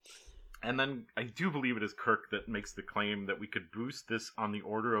And then I do believe it is Kirk that makes the claim that we could boost this on the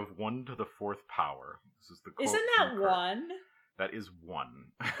order of 1 to the 4th power. This is the quote. Isn't that 1? That is 1.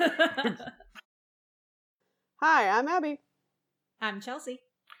 Hi, I'm Abby. I'm Chelsea.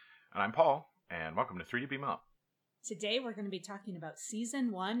 And I'm Paul, and welcome to 3D Beam Up. Today we're going to be talking about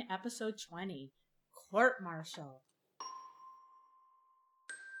Season 1, Episode 20, Court Martial.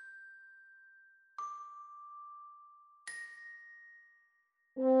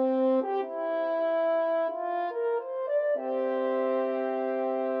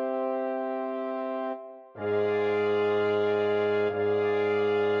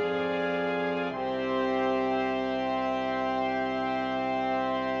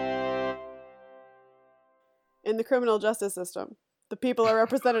 In the criminal justice system, the people are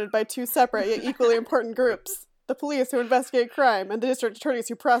represented by two separate yet equally important groups. The police who investigate crime and the district attorneys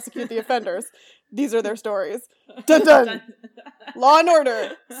who prosecute the offenders. These are their stories. Dun dun! Law and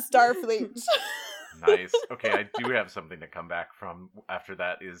Order, Starfleet. Nice. Okay, I do have something to come back from after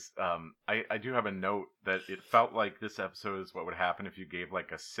that is, I do have a note that it felt like this episode is what would happen if you gave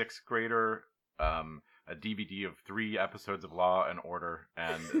like a 6th grader, a DVD of 3 episodes of Law and Order,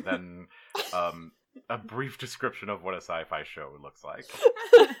 and then, a brief description of what a sci-fi show looks like.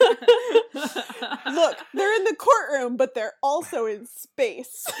 Look, they're in the courtroom, but they're also in space.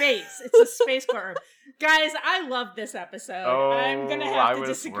 Space. It's a space courtroom. Guys, I love this episode. Oh, I'm going to have to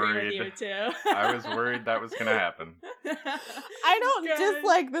disagree worried. with you, too. I was worried that was going to happen. I don't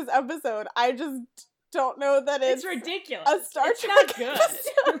dislike this episode. I just don't know that it's ridiculous. A Star it's Trek not good.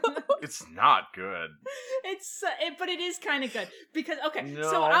 episode. It's not good. But it is kind of good because No.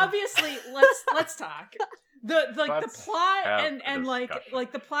 so obviously let's talk. The plot and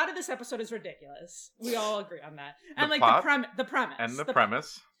like the plot of this episode is ridiculous. We all agree on that. And the premise and the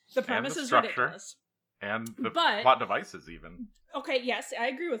premise. The premise and the is structure, ridiculous. And the plot devices even. Okay, yes, I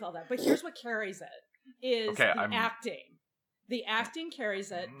agree with all that. But here's what carries it is acting. The acting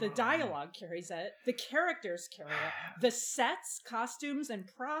carries it, the dialogue carries it, the characters carry it, the sets, costumes, and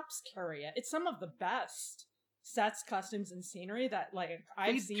props carry it. It's some of the best sets, costumes, and scenery that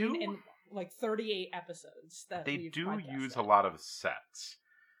I've seen in 38 episodes that they we've do podcasted. use a lot of sets.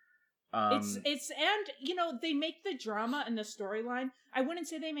 It's and they make the drama and the storyline. I wouldn't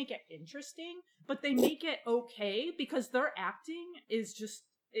say they make it interesting, but they make it okay because their acting is just.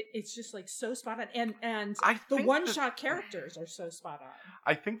 It's just so spot on, and the one-shot characters are so spot on.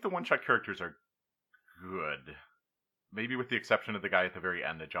 I think the one-shot characters are good, maybe with the exception of the guy at the very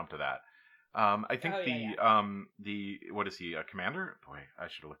end that jumped to that. I think the what is he, a commander? Boy, I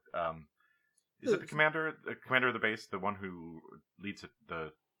should have looked. Is it the commander of the base, the one who leads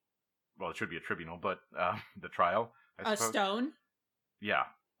the? Well, it should be a tribunal, but the trial. I suppose. Stone. Yeah,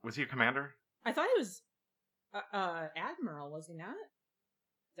 was he a commander? I thought he was admiral. Was he not?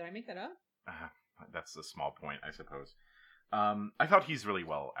 Did I make that up? That's a small point, I suppose. I thought he's really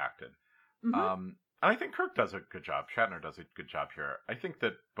well acted. Mm-hmm. And I think Kirk does a good job. Shatner does a good job here. I think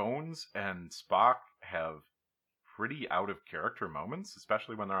that Bones and Spock have pretty out-of-character moments,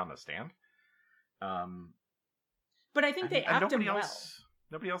 especially when they're on the stand. But I think they act him well.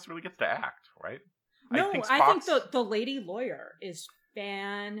 Nobody else really gets to act, right? No, I think the lady lawyer is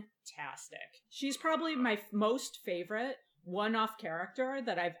fantastic. She's probably my most favorite one-off character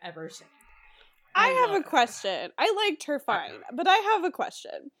that I've ever seen. I have a question. I liked her fine, but I have a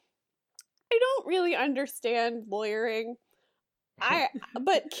question. I don't really understand lawyering.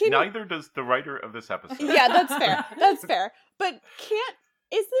 Neither does the writer of this episode. Yeah, that's fair. That's fair. But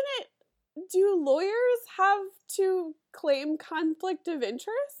do lawyers have to claim conflict of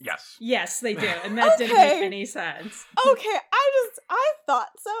interest? Yes. Yes, they do. And that didn't make any sense. Okay, I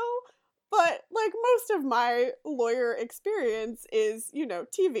thought so. But, most of my lawyer experience is,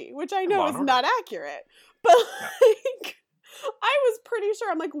 TV, which I know is not accurate. But, I was pretty sure.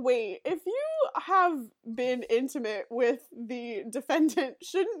 I'm like, wait, if you have been intimate with the defendant,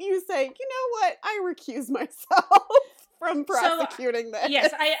 shouldn't you say, you know what, I recuse myself from prosecuting this?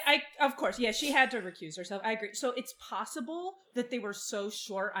 Yes, I of course, yes, she had to recuse herself. I agree. So it's possible that they were so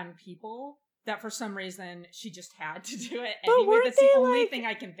short on people that for some reason she just had to do it anyway. That's the only thing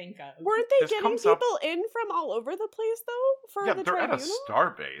I can think of. Weren't they getting people in from all over the place, though, for the tribunal? They're at a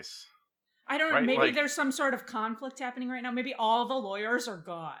starbase. I don't know. Maybe there's some sort of conflict happening right now. Maybe all the lawyers are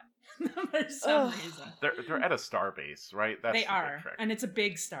gone for some reason. They're at a starbase, right? That's they are, big trick. And it's a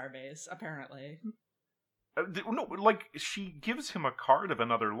big starbase, apparently. No, she gives him a card of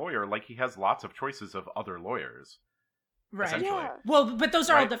another lawyer, like he has lots of choices of other lawyers. Right. Yeah. Well, but those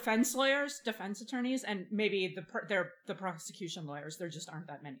are all defense lawyers, defense attorneys, and maybe they're the prosecution lawyers. There just aren't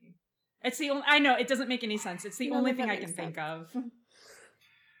that many. It's the only. I know it doesn't make any sense. It's the only thing I can think of.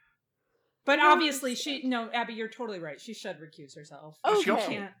 But obviously, Abby, you're totally right. She should recuse herself.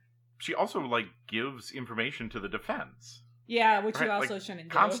 Okay. She also like gives information to the defense. Yeah, which you also shouldn't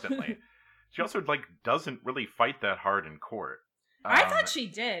do. Constantly. She also like doesn't really fight that hard in court. I thought she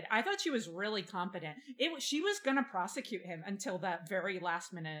did. I thought she was really competent. She was going to prosecute him until that very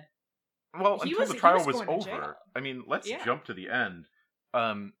last minute. Well, until the trial was over. I mean, let's jump to the end.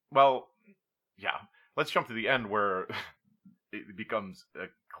 Let's jump to the end where it becomes a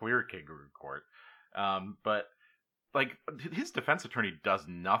clear kangaroo court. But like his defense attorney does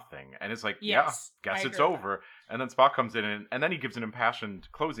nothing, and it's like, guess it's over. And then Spock comes in, and then he gives an impassioned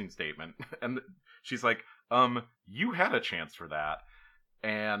closing statement, and she's like, you had a chance for that,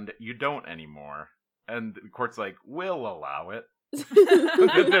 and you don't anymore. And the court's like, we'll allow it.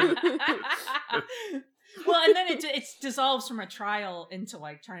 Well, and then it dissolves from a trial into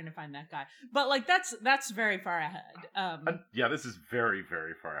like trying to find that guy. But like that's very far ahead. This is very,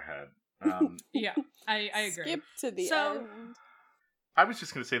 very far ahead. Yeah, I agree. Skip to the end. I was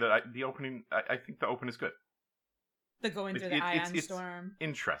just going to say that the opening. I think the open is good. The going through the ion storm. It's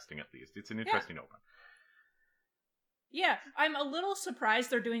interesting, at least. It's an interesting open. Yeah, I'm a little surprised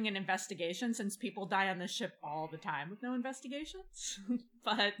they're doing an investigation since people die on the ship all the time with no investigations.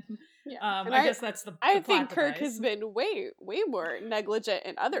 But I guess that's the I think Kirk has been way more negligent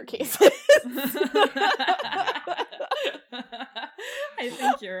in other cases. I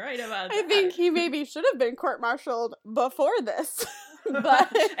think you're right about that. I think he maybe should have been court-martialed before this.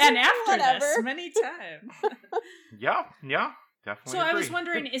 But and after this, many times. Yeah, definitely. So I was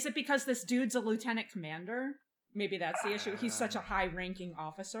wondering, is it because this dude's a lieutenant commander? Maybe that's the issue. He's such a high-ranking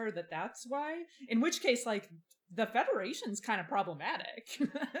officer that's why. In which case, like, the Federation's kind of problematic.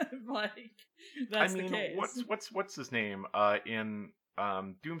 Like, that's the case. What's his name? In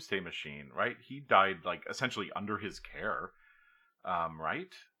Doomsday Machine, right? He died, like, essentially under his care,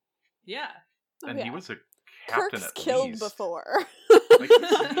 right? Yeah. And he was a captain Kirk's at killed least. Before. Like,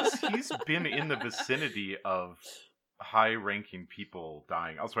 he's been in the vicinity of high-ranking people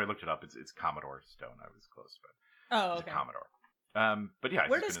dying. Also, I looked it up. It's Commodore Stone. I was close, but okay. It's a Commodore. But yeah,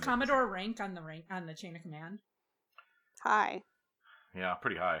 where does Commodore rank on the chain of command? High. Yeah,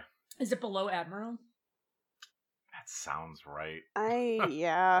 pretty high. Is it below Admiral? That sounds right. I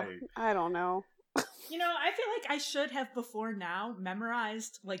don't know. You know, I feel like I should have before now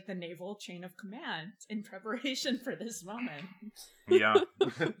memorized like the naval chain of command in preparation for this moment. Yeah.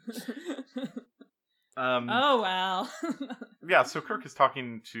 Oh well. Yeah, so Kirk is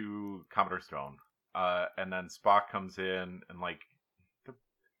talking to Commodore Stone, and then Spock comes in, and like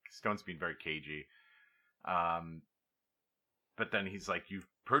Stone's being very cagey, but then he's like, "You've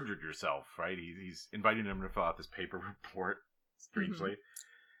perjured yourself," right? He's inviting him to fill out this paper report, strangely,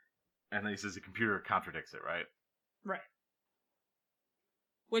 and then he says the computer contradicts it, right? Right.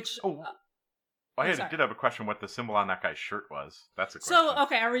 Which I did have a question what the symbol on that guy's shirt was. That's a question. So,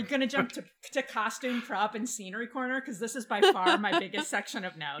 okay, are we going to jump to costume, prop, and scenery corner? Because this is by far my biggest section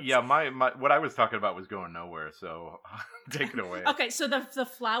of notes. Yeah, my what I was talking about was going nowhere, so take it away. Okay, so the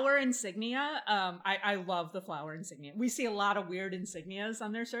flower insignia, I love the flower insignia. We see a lot of weird insignias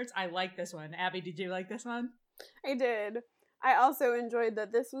on their shirts. I like this one. Abby, did you like this one? I did. I also enjoyed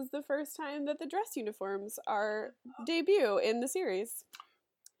that this was the first time that the dress uniforms are debut in the series.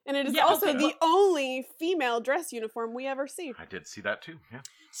 And it is the only female dress uniform we ever see. I did see that too, yeah.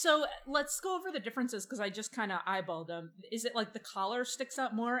 So let's go over the differences because I just kind of eyeballed them. Is it like the collar sticks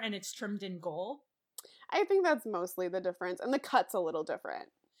out more and it's trimmed in gold? I think that's mostly the difference. And the cut's a little different.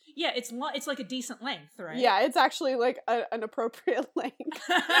 Yeah, it's like a decent length, right? Yeah, it's actually like an appropriate length.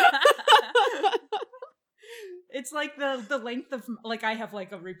 It's like the length of, like, I have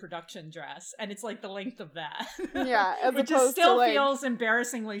like a reproduction dress, and it's like the length of that. Yeah, as which opposed still to like, feels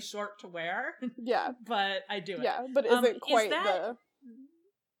embarrassingly short to wear. Yeah, but I do it. Yeah, but isn't quite the.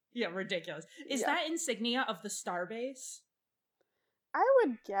 Yeah, ridiculous. Is that insignia of the Starbase? I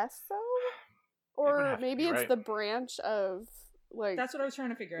would guess so, or maybe it's the branch of like. That's what I was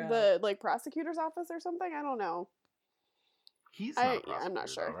trying to figure out. The like prosecutor's office or something. I don't know. He's not a prosecutor, I'm not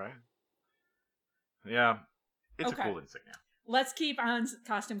sure. Though, right? Yeah. It's a cool insignia. Let's keep on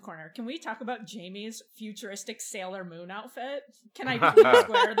costume corner. Can we talk about Jamie's futuristic Sailor Moon outfit? Can I please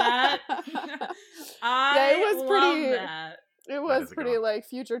wear that? It was pretty. That. It was pretty like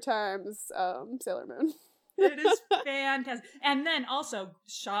future times Sailor Moon. It is fantastic. And then also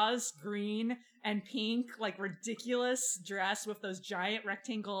Shaw's green and pink, like ridiculous dress with those giant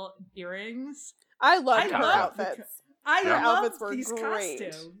rectangle earrings. I loved her outfits. I love these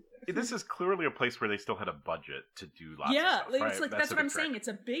costumes. This is clearly a place where they still had a budget to do lots of stuff. Yeah, it's like that's what I'm saying. It's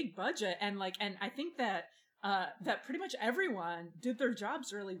a big budget, and I think that that pretty much everyone did their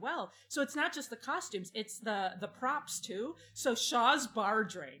jobs really well. So it's not just the costumes, it's the props too. So Shaw's bar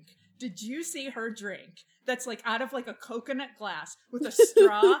drink. Did you see her drink? That's like out of like a coconut glass with a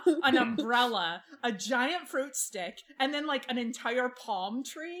straw, an umbrella, a giant fruit stick, and then like an entire palm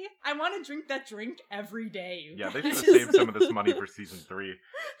tree. I want to drink that drink every day. Yeah, they should have saved some of this money for season 3.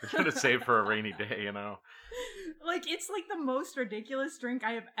 They should have saved for a rainy day, you know? Like, it's like the most ridiculous drink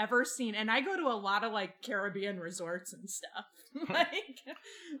I have ever seen. And I go to a lot of like Caribbean resorts and stuff.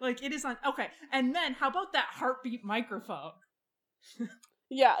 like it is on. Okay. And then how about that heartbeat microphone?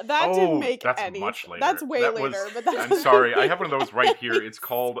 Yeah, that didn't make that's any. Much later. That's way later. But I'm sorry, I have one of those right here. It's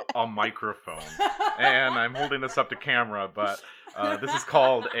called a microphone, and I'm holding this up to camera. But this is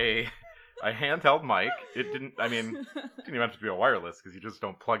called a handheld mic. It didn't even have to be a wireless because you just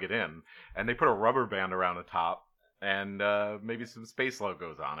don't plug it in. And they put a rubber band around the top and maybe some space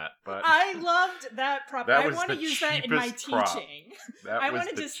logos on it. But I loved that prop. I want to use that in my teaching. I want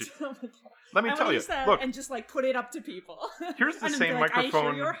to just. Let me tell you, look, and just like put it up to people. Here's the same microphone.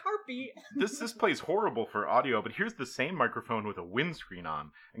 I hear your heartbeat. This plays horrible for audio, but here's the same microphone with a windscreen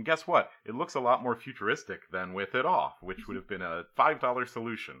on. And guess what? It looks a lot more futuristic than with it off, which would have been a $5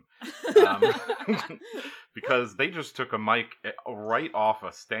 solution. Because they just took a mic right off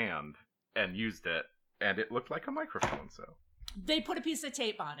a stand and used it, and it looked like a microphone, so... They put a piece of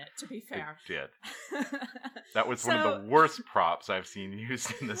tape on it, to be fair. They did. That was one of the worst props I've seen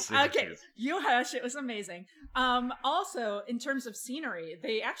used in the series. Okay, you hush. It was amazing. Also, in terms of scenery,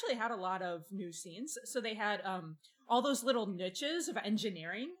 they actually had a lot of new scenes. So they had all those little niches of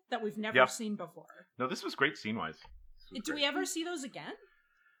engineering that we've never seen before. No, this was great scene-wise. Do we ever see those again?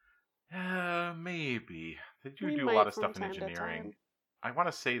 Maybe. They do a lot of stuff in engineering. I want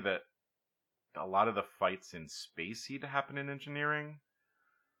to say that a lot of the fights in space seem to happen in engineering,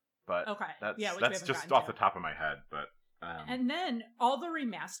 but that's just off the top of my head. But and then all the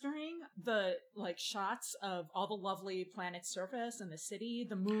remastering, the like shots of all the lovely planet surface and the city,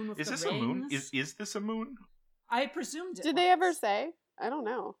 the moon with the rings. Is this a moon? Is this a moon? I presumed it. Did they ever say? I don't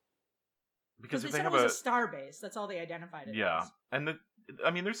know. Because they said it was a star base. That's all they identified it as. And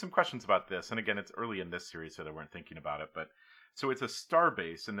there's some questions about this, and again, it's early in this series, so they weren't thinking about it, but. So it's a star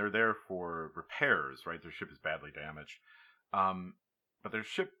base, and they're there for repairs, right? Their ship is badly damaged, but their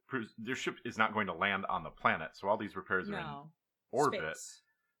ship is not going to land on the planet. So all these repairs are in orbit, space.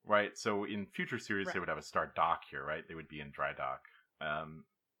 Right? So in future series, they would have a star dock here, right? They would be in dry dock,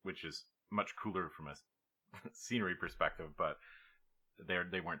 which is much cooler from a scenery perspective, but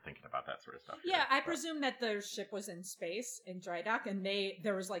they weren't thinking about that sort of stuff. Yeah, I presume that their ship was in space in dry dock, and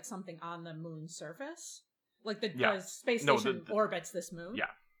there was like something on the moon's surface. Like the space station orbits this moon. Yeah.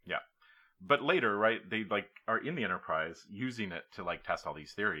 But later, right, they like are in the Enterprise using it to like test all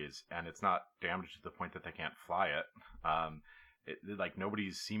these theories, and it's not damaged to the point that they can't fly it. Like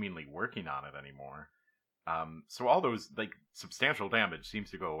nobody's seemingly working on it anymore. So all those like substantial damage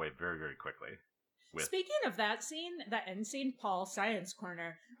seems to go away very, very quickly. Speaking of that scene, that end scene, Paul Science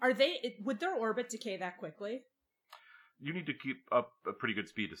Corner, would their orbit decay that quickly? You need to keep up a pretty good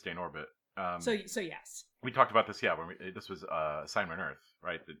speed to stay in orbit. So yes. We talked about this, when this was Assignment Earth,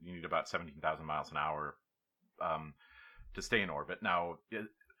 right? That you need about 17,000 miles an hour to stay in orbit. Now,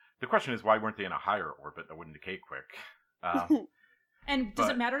 the question is, why weren't they in a higher orbit that wouldn't decay quick? And does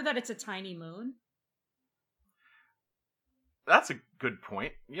it matter that it's a tiny moon? That's a good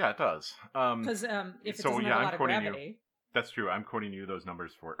point. Yeah, it does. Because if it doesn't have a lot of gravity. That's true. I'm quoting you those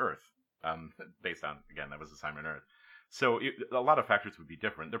numbers for Earth, based on, again, that was Assignment Earth. So a lot of factors would be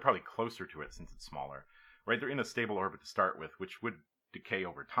different. They're probably closer to it since it's smaller, right? They're in a stable orbit to start with, which would decay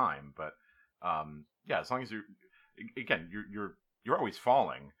over time. But as long as you're always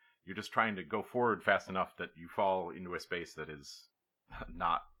falling. You're just trying to go forward fast enough that you fall into a space that is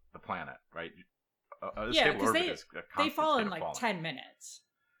not the planet, right? Because they fall in like 10 minutes.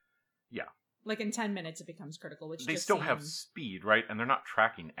 Yeah. Like in 10 minutes it becomes critical, which they still have speed, right? And they're not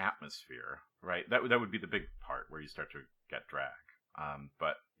tracking atmosphere, right? That would be the big part where you start to get drag.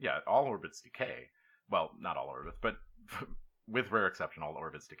 But yeah, all orbits decay. Well, not all orbits, but with rare exception, all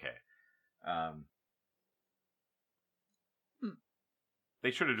orbits decay. They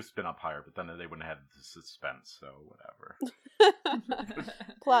should have just been up higher, but then they wouldn't have had the suspense, so whatever.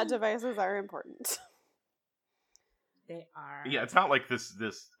 Plot devices are important. They are. Yeah, it's not like this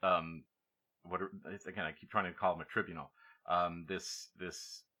again, I keep trying to call them a tribunal. This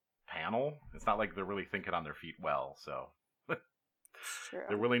panel, it's not like they're really thinking on their feet well, so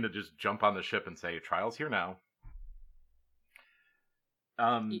they're willing to just jump on the ship and say, trial's here now.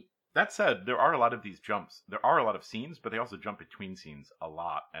 That said, there are a lot of these jumps. There are a lot of scenes, but they also jump between scenes a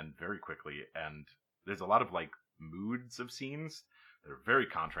lot and very quickly. And there's a lot of, like, moods of scenes that are very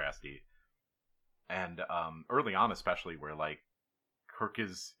contrasty. And early on, especially, where, like, Kirk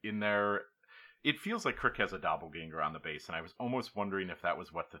is in there, it feels like Kirk has a doppelganger on the base, and I was almost wondering if that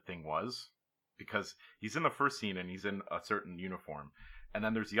was what the thing was, because he's in the first scene and he's in a certain uniform, and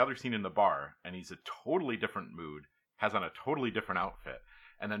then there's the other scene in the bar, and he's a totally different mood, has on a totally different outfit,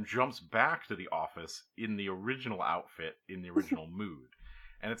 and then jumps back to the office in the original outfit, in the original mood.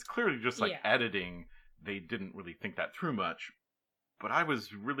 And it's clearly just, like, editing. They didn't really think that through much. But I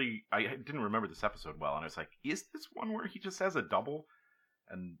didn't remember this episode well, and I was like, is this one where he just has a double?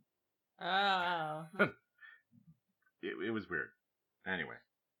 And it was weird. Anyway.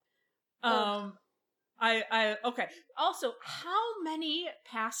 Okay. Also, how many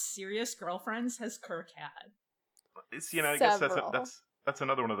past serious girlfriends has Kirk had? I guess that's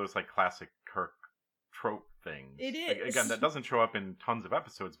another one of those, like, classic Kirk trope things. It is. Like, again, that doesn't show up in tons of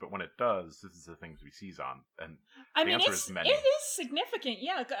episodes, but when it does, this is the things we seize on. And the answer is many. It is significant,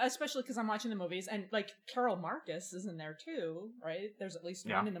 yeah, especially because I'm watching the movies, and, like, Carol Marcus is in there too, right? There's at least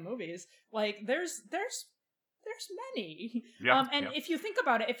one in the movies. Like, there's many. Yeah, if you think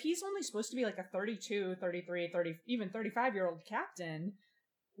about it, if he's only supposed to be, like, a 32, 33, 30, even 35-year-old captain,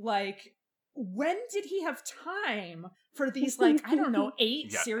 like, when did he have time for these, like, I don't know,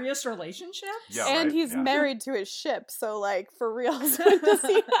 8 serious relationships? Yeah, and he's married to his ship, so, like, for real, so when does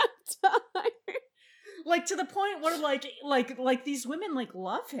he have time? Like, to the point where, like these women, like,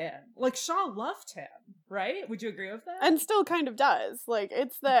 love him. Like, Shaw loved him, right? Would you agree with that? And still kind of does. Like,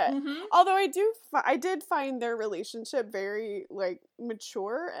 it's the... Mm-hmm. Although I did find their relationship very, like,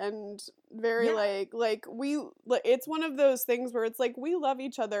 mature and very, it's one of those things where it's like, we love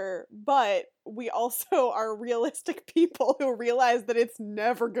each other, but we also are realistic people who realize that it's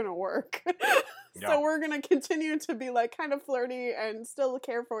never gonna work. So we're gonna continue to be, like, kind of flirty and still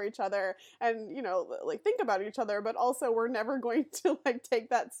care for each other and, you know, like, think about each other, but also we're never going to, like, take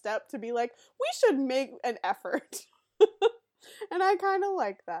that step to be like, we should make an effort. And I kind of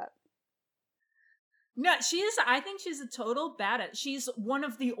like that. No, I think she's a total badass. She's one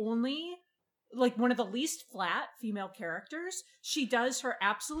of the only, like, one of the least flat female characters. She does her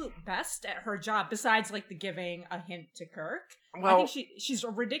absolute best at her job, besides, like, the giving a hint to Kirk. Well, I think she's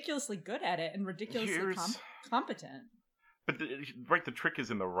ridiculously good at it and ridiculously competent. But the trick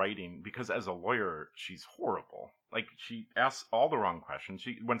is in the writing, because as a lawyer, she's horrible. Like, she asks all the wrong questions.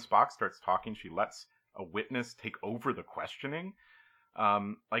 When Spock starts talking, she lets a witness take over the questioning.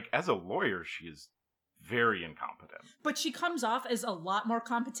 Like, as a lawyer, she is very incompetent. But she comes off as a lot more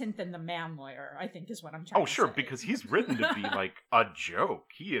competent than the man lawyer, I think is what I'm trying to say. Oh, sure, because he's written to be, like, a joke.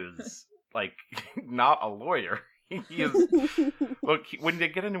 He is, like, not a lawyer. He is. Look, when they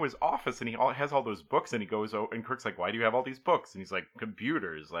get into his office and he has all those books, and he goes, and Kirk's like, "Why do you have all these books?" And he's like,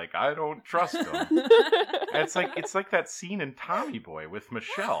 "Computers. Like, I don't trust them." And it's like that scene in Tommy Boy with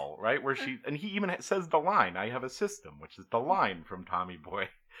Michelle, right, where he even says the line, "I have a system," which is the line from Tommy Boy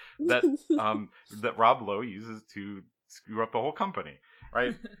that that Rob Lowe uses to screw up the whole company,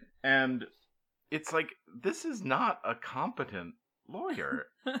 right? And it's like, this is not a competent lawyer,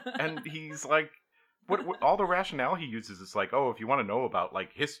 and he's like. What all the rationale he uses is like, oh, if you want to know about,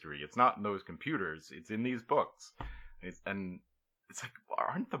 like, history, it's not in those computers, it's in these books. And it's like,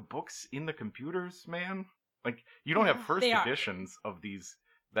 aren't the books in the computers, man? Like, you don't have first editions of these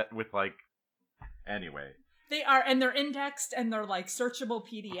that with, like, anyway. They are, and they're indexed, and they're, like, searchable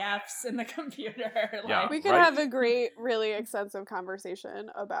PDFs in the computer. Like, we could have a great, really extensive conversation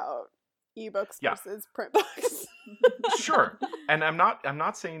about ebooks versus print books. Sure. And I'm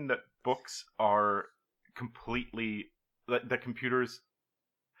not saying that books are completely the computers.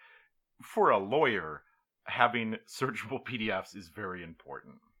 For a lawyer, having searchable PDFs is very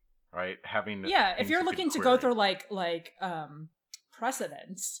important, right? Having if you're looking to go through like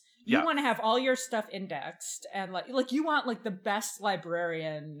precedents, you want to have all your stuff indexed, and like you want, like, the best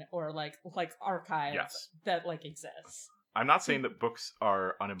librarian or like archive that, like, exists. I'm not saying that books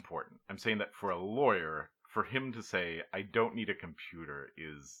are unimportant. I'm saying that for a lawyer, for him to say, "I don't need a computer,"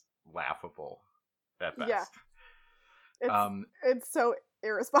 is laughable at best. Yeah. It's so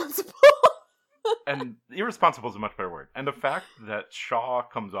irresponsible. And irresponsible is a much better word. And the fact that Shaw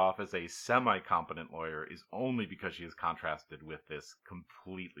comes off as a semi-competent lawyer is only because she is contrasted with this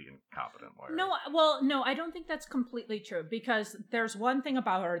completely incompetent lawyer. No, I don't think that's completely true, because there's one thing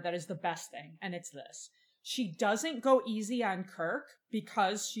about her that is the best thing, and it's this. She doesn't go easy on Kirk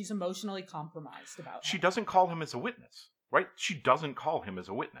because she's emotionally compromised about him. She doesn't call him as a witness, right? She doesn't call him as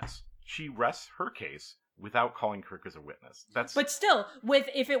a witness. She rests her case without calling Kirk as a witness. But still,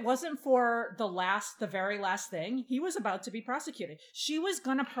 if it wasn't for the very last thing, he was about to be prosecuted. She was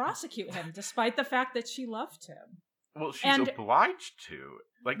gonna prosecute him, despite the fact that she loved him. Well, she's obliged to.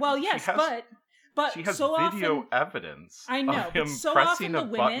 Yes, but she has so video often, evidence. I know, of him so pressing often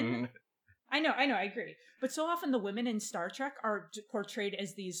a button. I know, I agree. But so often the women in Star Trek are portrayed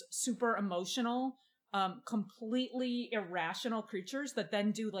as these super emotional, completely irrational creatures that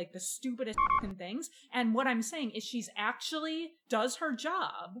then do like the stupidest things. And what I'm saying is she's actually does her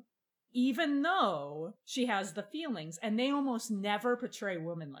job, even though she has the feelings. And they almost never portray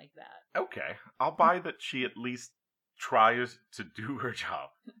women like that. Okay, I'll buy that she at least tries to do her job.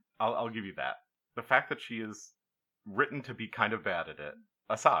 I'll give you that. The fact that she is written to be kind of bad at it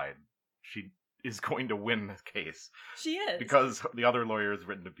aside, she is going to win this case. She is. Because the other lawyer is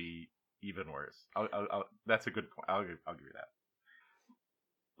written to be even worse. That's a good point. I'll give you that.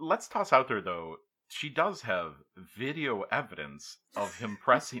 Let's toss out there, though, she does have video evidence of him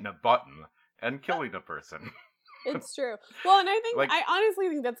pressing a button and killing a person. It's true. Well, and I honestly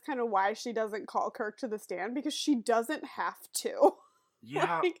think that's kind of why she doesn't call Kirk to the stand, because she doesn't have to.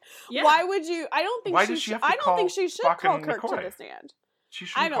 Yeah. Why would you? I don't think she should call Kirk McCoy to the stand. She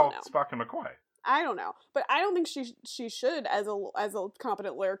shouldn't call Spock and McCoy. I don't know, but I don't think she should, as a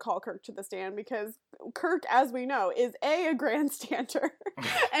competent lawyer, call Kirk to the stand, because Kirk, as we know, is a grandstander,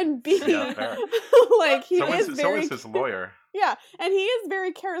 and B, so is his lawyer. Yeah, and he is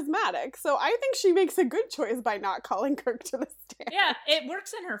very charismatic, so I think she makes a good choice by not calling Kirk to the stand. Yeah, it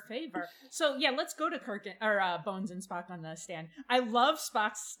works in her favor. So yeah, let's go to Kirk Bones and Spock on the stand. I love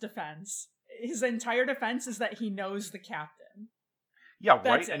Spock's defense. His entire defense is that he knows the captain. Yeah,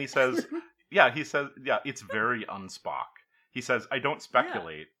 right. And he says, it's very un-Spock. He says, I don't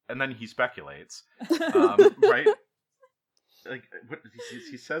speculate, and then he speculates, right? Like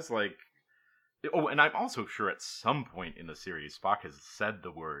he says, like. Oh, and I'm also sure at some point in the series, Spock has said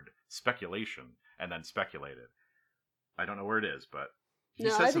the word speculation and then speculated. I don't know where it is, but he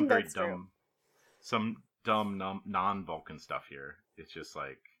says some dumb non-Vulcan stuff here. It's just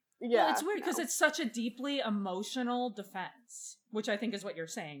like... Yeah, well, it's weird because it's such a deeply emotional defense, which I think is what you're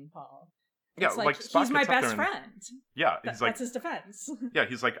saying, Paul. It's like Spock he's my best friend. Yeah, that's his defense. Yeah,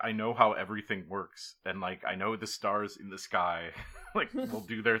 he's like, I know how everything works, and like I know the stars in the sky like will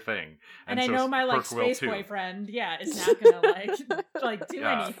do their thing, and I know my like space boyfriend, is not gonna like do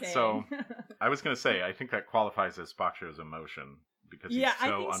anything. So I was gonna say, I think that qualifies as Spock shows emotion because he's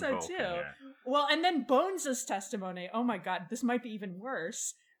so I think so too. Here. Well, and then Bones' testimony. Oh my god, this might be even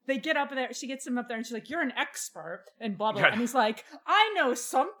worse. They get up there, she gets him up there, and she's like, you're an expert, and blah, blah, blah. And he's like, I know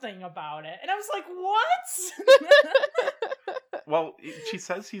something about it. And I was like, what? Well, she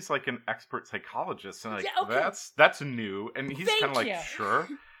says he's like an expert psychologist, and that's new. And he's kind of like, sure.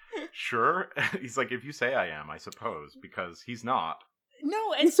 He's like, if you say I am, I suppose, because he's not.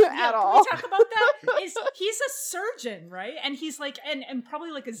 No, and so at all. Can we talk about that? He's a surgeon, right? And he's like, and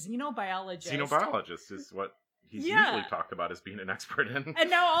probably like a xenobiologist. Xenobiologist is what he's usually talked about as being an expert in. And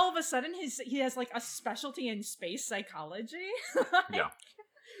now all of a sudden he has like a specialty in space psychology. Yeah.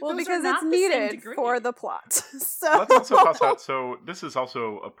 Well, because it's needed for the plot. So let's also toss out. So this is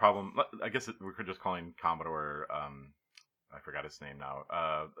also a problem. I guess we could just call him Commodore. I forgot his name now.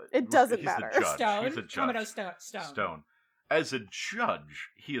 It doesn't matter. The judge. Stone. He's a judge. Commodore Stone. As a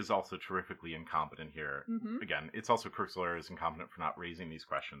judge, he is also terrifically incompetent here. Mm-hmm. Again, it's also Kirk's lawyer is incompetent for not raising these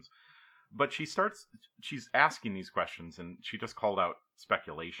questions. But she's asking these questions, and she just called out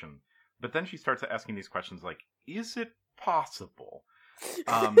speculation. But then she starts asking these questions like, is it possible?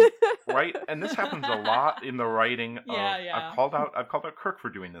 Right? And this happens a lot in the writing of... I've called out Kirk for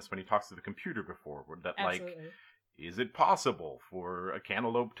doing this when he talks to the computer before. That Absolutely. Like, is it possible for a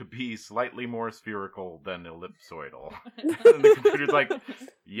cantaloupe to be slightly more spherical than ellipsoidal? And the computer's like,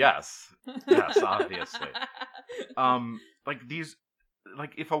 yes, obviously. Like these...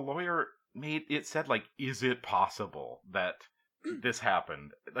 Like, if a lawyer said, like, is it possible that this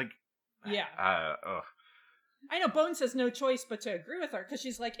happened? Like, I know Bones has no choice but to agree with her, because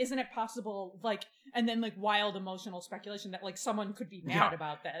she's like, isn't it possible, like, and then, like, wild emotional speculation that, like, someone could be mad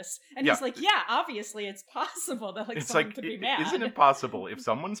about this. And he's like, obviously it's possible that, like, someone could be mad. Isn't it possible, if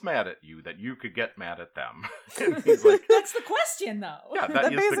someone's mad at you, that you could get mad at them? And he's like, that's the question, though. Yeah,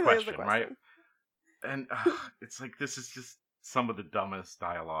 that is the question, right? And it's like, this is just some of the dumbest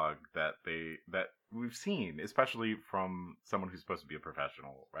dialogue that we've seen, especially from someone who's supposed to be a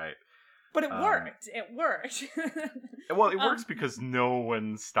professional, right? But it worked. It worked. Well, it works because no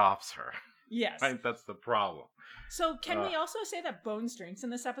one stops her. Yes. Right? That's the problem. So can we also say that Bones drinks in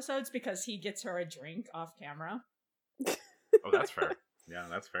this episode because he gets her a drink off camera? Oh, that's fair. Yeah,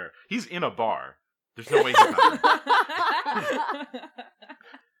 that's fair. He's in a bar. There's no way he's not.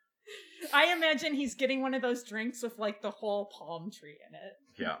 I imagine he's getting one of those drinks with like the whole palm tree in it.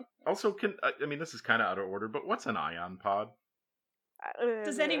 Yeah. Also, this is kind of out of order, but what's an ion pod?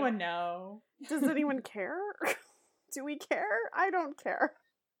 Does anyone know? Does anyone care? Do we care? I don't care.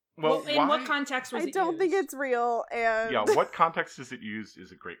 Well, in what context was it used? I don't think it's real, and... Yeah, what context is it used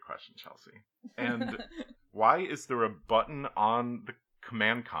is a great question, Chelsea. And why is there a button on the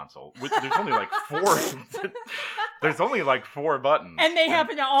command console? There's only like 4... There's only like 4 buttons. And they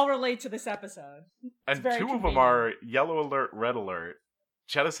happen to all relate to this episode. And 2 of them are yellow alert, red alert,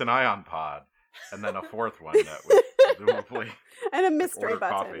 jettison ion pod, and then a 4th one that would presumably... And a mystery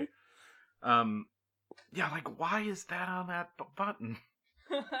button. Coffee. Yeah, like, why is that on that button?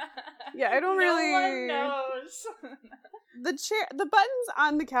 Yeah, I don't really... No one knows. The buttons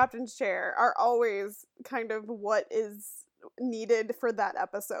on the captain's chair are always kind of what is needed for that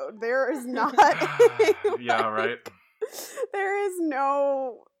episode. There is not... Yeah, right. There is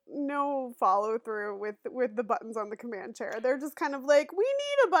no follow through with the buttons on the command chair. They're just kind of like, we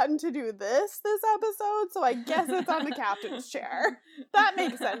need a button to do this episode, so I guess it's on the captain's chair. That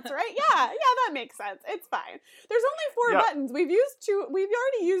makes sense, right? Yeah, that makes sense. It's fine. There's only 4 buttons. We've used 2. We've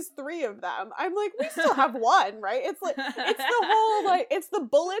already used 3 of them. I'm like, we still have 1, right? It's like, it's the whole, like, it's the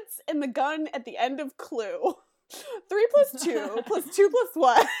bullets and the gun at the end of Clue. 3 + 2 + 2 +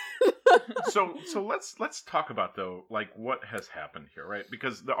 1. So let's talk about, though, like, what has happened here, right?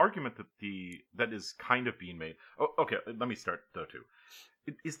 Because the argument that is kind of being made... Oh, okay, let me start, though, too.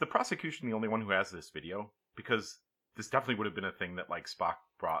 Is the prosecution the only one who has this video? Because this definitely would have been a thing that, like, Spock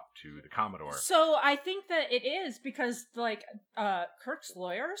brought to the Commodore. So I think that it is, because, like, Kirk's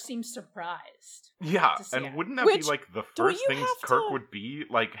lawyer seems surprised. Yeah, and wouldn't that be, like, the first things Kirk would be?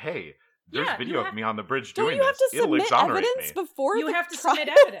 Like, hey... There's video of me on the bridge doing this. It'll exonerate me. Before you the have to trial.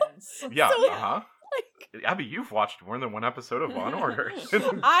 submit evidence. Yeah, Like, Abby, you've watched more than one episode of Law and Order.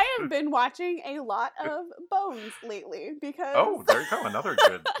 I have been watching a lot of Bones lately because... Oh, there you go. Another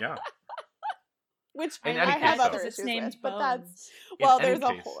good, yeah. Which I have other issues with, but that's... Well, there's a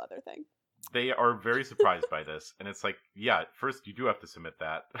whole other thing. They are very surprised by this, and it's like, yeah, first you do have to submit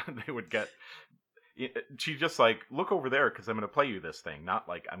that. They would get... She just like, look over there because I'm going to play you this thing, not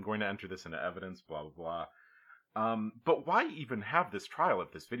like I'm going to enter this into evidence, blah, blah, blah. But why even have this trial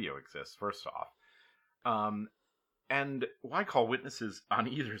if this video exists, first off? And why call witnesses on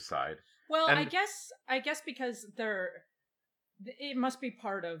either side? Well, I guess because it must be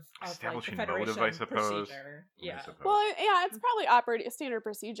part of establishing like, the motive, I suppose. Procedure. Yeah. Well, yeah, it's probably standard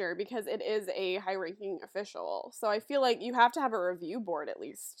procedure because it is a high-ranking official. So I feel like you have to have a review board at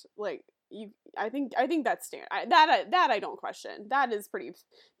least. Like, I think that's standard. That I don't question. That is pretty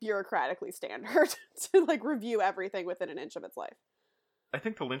bureaucratically standard to like review everything within an inch of its life. I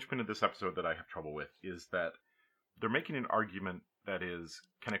think the linchpin of this episode that I have trouble with is that they're making an argument that is,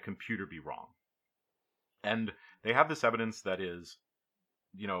 can a computer be wrong? And they have this evidence that is,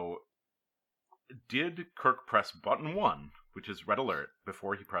 did Kirk press button 1, which is red alert,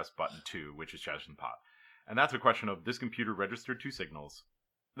 before he pressed button 2, which is jettison pod? And that's a question of, this computer registered 2 signals.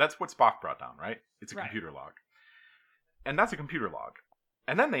 That's what Spock brought down, right? It's a computer log. And that's a computer log.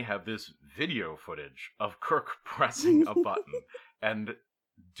 And then they have this video footage of Kirk pressing a button and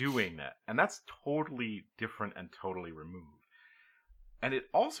doing that. And that's totally different and totally removed. And it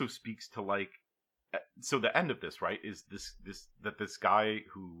also speaks to, like, so the end of this, right, is this guy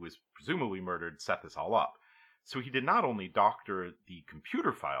who was presumably murdered set this all up. So he did not only doctor the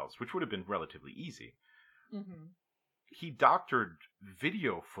computer files, which would have been relatively easy, he doctored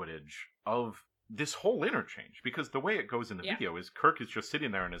video footage of this whole interchange, because the way it goes in the video is Kirk is just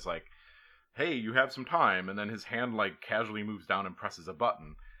sitting there and is like, hey, you have some time, and then his hand like casually moves down and presses a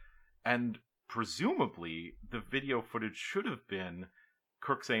button. And presumably the video footage should have been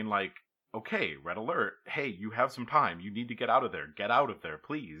Kirk saying like, okay, red alert, hey, you have some time, you need to get out of there,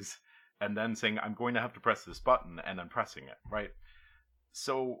 please. And then saying, I'm going to have to press this button, and then pressing it, right?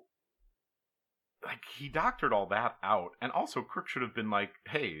 So, like, he doctored all that out, and also Kirk should have been like,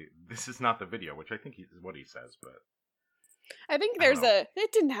 hey, this is not the video, which I think is what he says, but... I think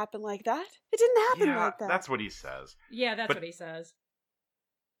it didn't happen like that. It didn't happen like that. That's what he says. Yeah, that's what he says.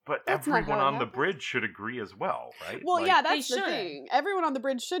 But that's everyone on the bridge should agree as well, right? Well, yeah, that's the thing. Everyone on the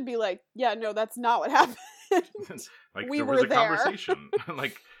bridge should be like, yeah, no, that's not what happened. Like, there was a conversation.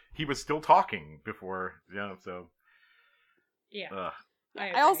 Like, he was still talking before, so... Yeah.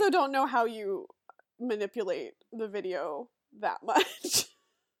 I also don't know how you manipulate the video that much.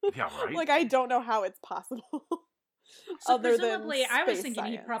 Yeah, right? Like, I don't know how it's possible. So presumably, I was thinking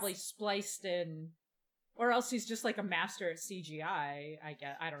he probably spliced in... Or else he's just like a master at CGI, I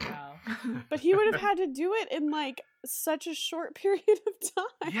guess. I don't know. But he would have had to do it in like such a short period of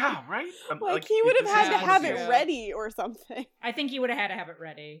time. Yeah, right? Like he would have had to have it ready or something. I think he would have had to have it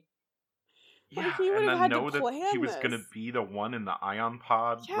ready. Yeah, like he would have had to plan that he was going to be the one in the ion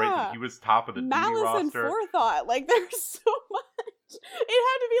pod, yeah. right? That he was top of the malice roster. And forethought. Like there's so much. It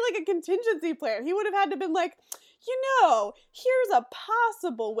had to be like a contingency plan. He would have had to been like, here's a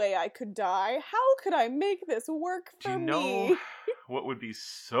possible way I could die. How could I make this work for me? Do you know what would be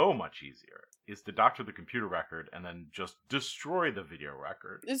so much easier is to doctor the computer record and then just destroy the video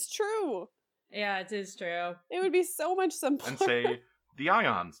record. It's true. Yeah, it is true. It would be so much simpler. And say, the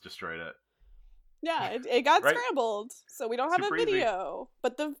ions destroyed it. Yeah, it got scrambled, so we don't have Super a video. Easy.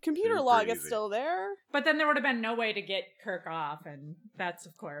 But the computer log is still there. But then there would have been no way to get Kirk off, and that's,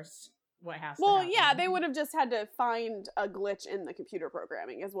 of course, what has to happen. Well, yeah, they would have just had to find a glitch in the computer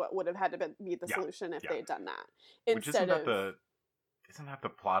programming is what would have had to be the solution if they had done that. Isn't that the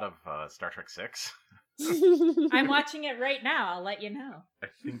plot of Star Trek 6? I'm watching it right now. I'll let you know. I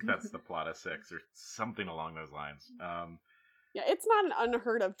think that's the plot of 6 or something along those lines. Yeah, it's not an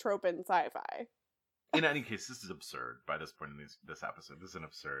unheard of trope in sci-fi. In any case, this is absurd by this point in this episode. This is an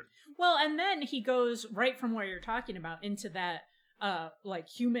absurd. Well, and then he goes right from where you're talking about into that like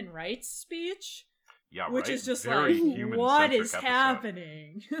human rights speech. Yeah, which right? is just very like, what is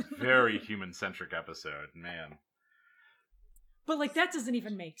happening? Very human-centric episode, man. But like that doesn't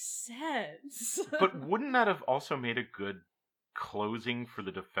even make sense. But wouldn't that have also made a good closing for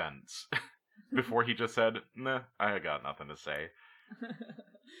the defense? Before he just said, "Nah, I got nothing to say."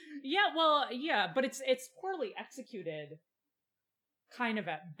 But it's poorly executed, kind of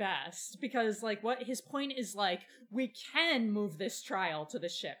at best, because like what his point is like, we can move this trial to the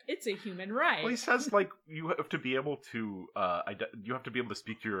ship. It's a human right. Well, he says like you have to be able to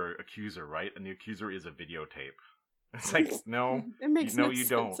speak to your accuser, right? And the accuser is a videotape. It's like no, it makes no you sense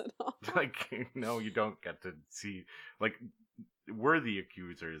don't. At all. Like no, you don't get to see like we're the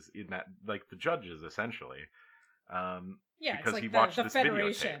accusers in that, like the judges essentially. Yeah, because it's like he watched the this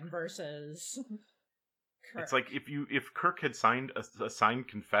Federation videotape. Versus Kirk. It's like if Kirk had signed a signed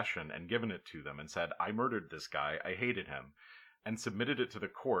confession and given it to them and said, "I murdered this guy, I hated him," and submitted it to the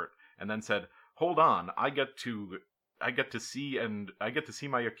court, and then said, "Hold on, I get to see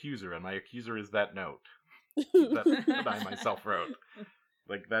my accuser, and my accuser is that note that I myself wrote."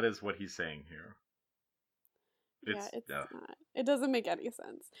 Like that is what he's saying here. It's not. It doesn't make any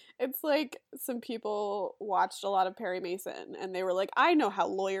sense. It's like some people watched a lot of Perry Mason and they were like, I know how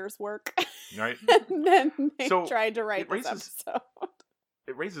lawyers work. Right. And then they tried to write this episode.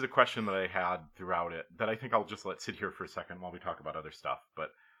 It raises a question that I had throughout it that I think I'll just let sit here for a second while we talk about other stuff.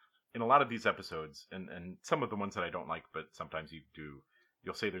 But in a lot of these episodes, and some of the ones that I don't like, but sometimes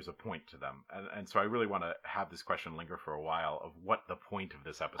you'll say there's a point to them. And so I really want to have this question linger for a while of what the point of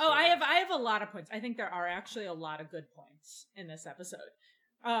this episode is. I have a lot of points. I think there are actually a lot of good points in this episode.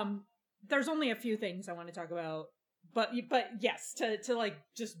 There's only a few things I want to talk about, but yes, to like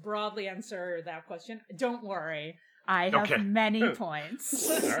just broadly answer that question, don't worry. I have many points.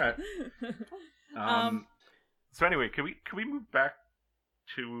 All right. So anyway, can we move back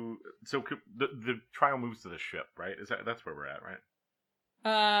to the trial moves to the ship, right? That's where we're at, right?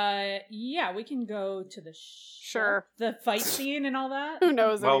 Yeah, we can go to the sure the fight scene and all that. Who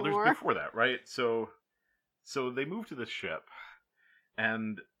knows well, anymore? There's before that, right? So they move to the ship,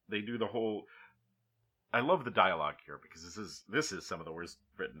 and they do the whole. I love the dialogue here because this is some of the worst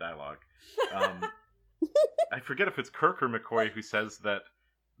written dialogue. I forget if it's Kirk or McCoy who says that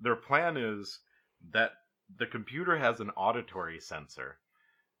their plan is that the computer has an auditory sensor,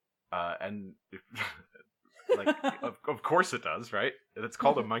 and if. Like, of course it does, right? It's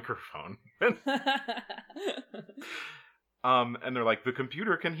called a microphone. And they're like, the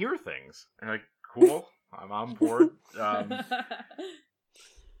computer can hear things. And like, cool, I'm on board.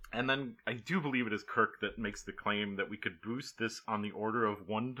 And then I do believe it is Kirk that makes the claim that we could boost this on the order of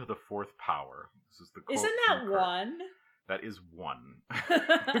 1 to the 4th power. This is the quote. Isn't that 1? That is 1.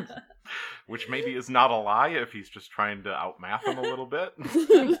 Which maybe is not a lie if he's just trying to outmath him a little bit.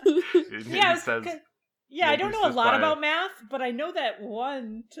 Yeah, he says... Yeah, I don't know a lot about math, but I know that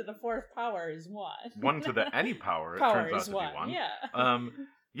 1 to the 4th power is 1. 1 to the any power, it turns out to be 1. Yeah.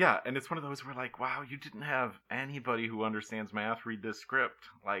 Yeah, and it's one of those where like, wow, you didn't have anybody who understands math read this script.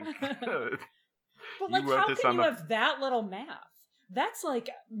 Like, but like, how can you have that little math? That's like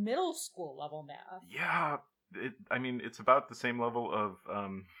middle school level math. Yeah, I mean, it's about the same level of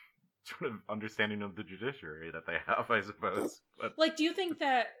sort of understanding of the judiciary that they have, I suppose. But... Like, do you think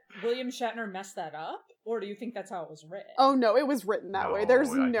that William Shatner messed that up? Or do you think that's how it was written? Oh, no, it was written that way.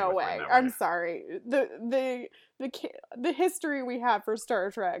 There's no way. I'm sorry. The history we have for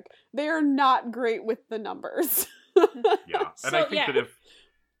Star Trek, they are not great with the numbers. Yeah, and I think that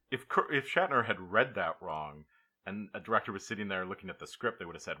if Shatner had read that wrong, and a director was sitting there looking at the script, they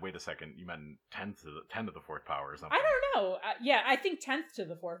would have said, "Wait a second, you meant 10 to the fourth power or something." I don't know. I think 10th to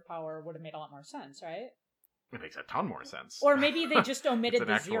the fourth power would have made a lot more sense, right? It makes a ton more sense. Or maybe they just omitted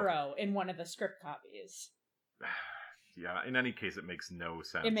the zero in one of the script copies. Yeah, in any case, it makes no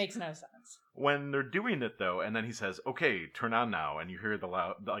sense. It makes no sense. When they're doing it, though, and then he says, "Okay, turn on now," and you hear the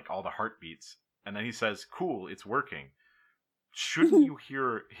loud, like, all the heartbeats, and then he says, "Cool, it's working." Shouldn't you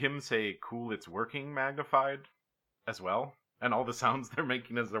hear him say, "Cool, it's working," magnified as well? And all the sounds they're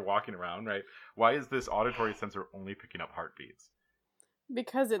making as they're walking around, right? Why is this auditory sensor only picking up heartbeats?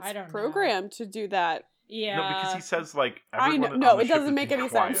 Because it's programmed to do that. Yeah. No, because he says, like, it doesn't make any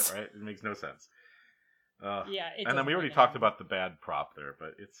sense. Right? It makes no sense. Yeah, and then we already talked about the bad prop there,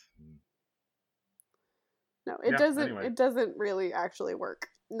 but it's... No, it doesn't. Anyway. It doesn't really actually work.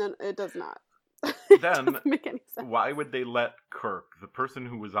 No, it does not. Then, doesn't make any sense. Why would they let Kirk, the person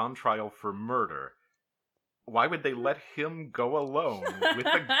who was on trial for murder, why would they let him go alone with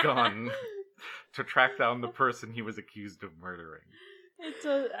a gun to track down the person he was accused of murdering? It's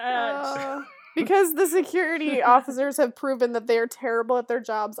because the security officers have proven that they are terrible at their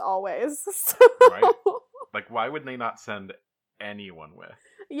jobs always. So. Right? Like, why would they not send anyone with?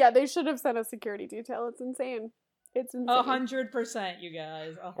 Yeah, they should have sent a security detail. It's insane. It's insane. 100%, you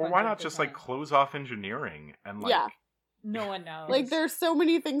guys. 100%. Or why not just, like, close off engineering and, like... Yeah. No one knows. Like, there's so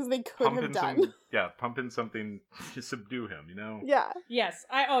many things they could have done. Pump in something to subdue him, you know? Yeah. Yes.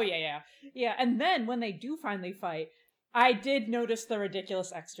 Yeah, and then when they do finally fight, I did notice the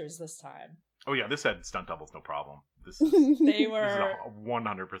ridiculous extras this time. Oh yeah, this had stunt doubles, no problem. This were... This is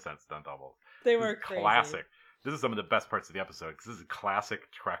 100% stunt doubles. They were crazy. Classic. This is some of the best parts of the episode, because this is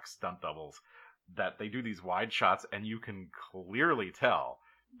classic Trek stunt doubles, that they do these wide shots, and you can clearly tell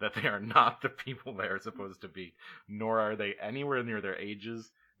that they are not the people they are supposed to be, nor are they anywhere near their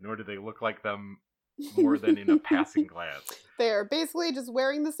ages, nor do they look like them more than in a passing glance. They're basically just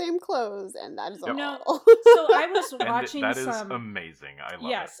wearing the same clothes, and that is all. No, so I was watching that is amazing. I love it.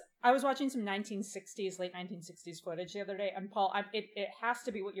 Yes, I was watching some late 1960s footage the other day, and Paul, it has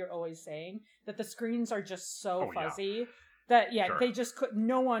to be what you're always saying, that the screens are just so fuzzy that they just could.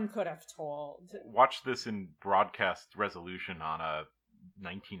 No one could have told. Watch this in broadcast resolution on a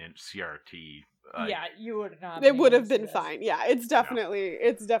 19-inch CRT. You would not. It would have been fine. Yeah, it's definitely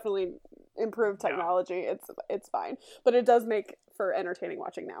improved technology. Yeah. It's fine, but it does make for entertaining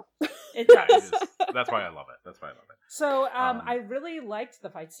watching now. It does. That's why I love it. So I really liked the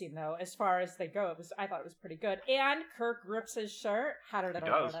fight scene though. As far as they go, I thought it was pretty good. And Kirk rips his shirt,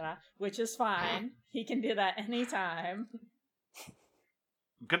 which is fine. He can do that anytime.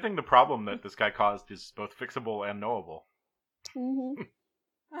 Good thing the problem that this guy caused is both fixable and knowable. Mm-hmm.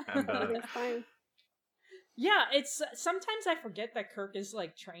 And, it's fine. Yeah, it's sometimes I forget that Kirk is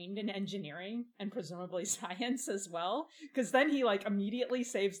like trained in engineering and presumably science as well, because then he like immediately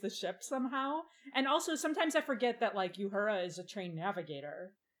saves the ship somehow. And also sometimes I forget that like Uhura is a trained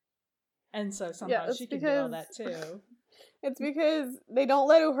navigator, and so somehow she can do all that too. It's because they don't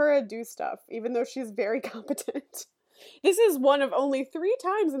let Uhura do stuff, even though she's very competent. This is one of only 3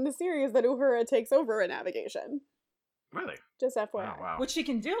 times in the series that Uhura takes over a navigation. Really? Just FYI. Oh, wow. Which she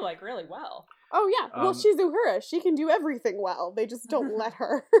can do, like, really well. Oh, yeah. Well, she's Uhura. She can do everything well. They just don't let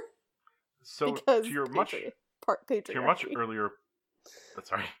her. So, to your much earlier...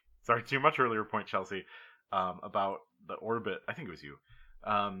 Sorry, to your much earlier point, Chelsea, about the orbit, I think it was you.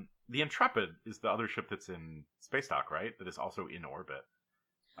 The Intrepid is the other ship that's in space dock, right? That is also in orbit.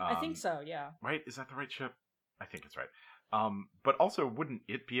 I think so, yeah. Right? Is that the right ship? I think it's right. But also, wouldn't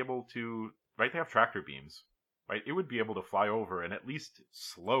it be able to... Right? They have tractor beams. Right, it would be able to fly over and at least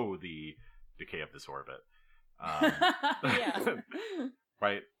slow the decay of this orbit.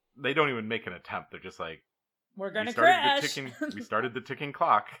 Right, they don't even make an attempt. They're just like, "We're gonna crash." We started the ticking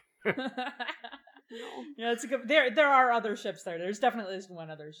clock. Yeah, it's a good. There are other ships there. There's definitely at least one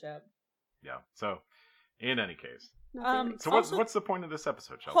other ship. Yeah. So, in any case, so what's the point of this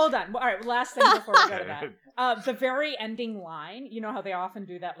episode, Chelsea? Hold on. All right, last thing before we go to that. The very ending line. You know how they often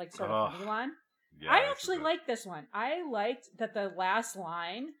do that, like sort of funny line. Yeah, I actually liked this one. I liked that the last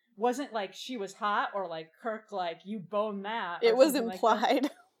line wasn't like she was hot or like Kirk like you boned that. It was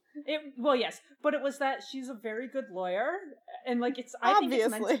implied. Well, yes, but it was that she's a very good lawyer, and like I think it's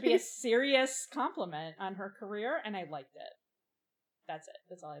meant to be a serious compliment on her career, and I liked it. That's it.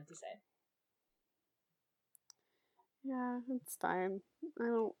 That's all I have to say. Yeah, it's fine.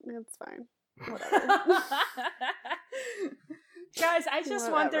 It's fine. Whatever. Guys, I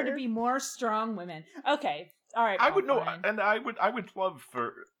just want there to be more strong women. Okay. All right. I would know, and I would love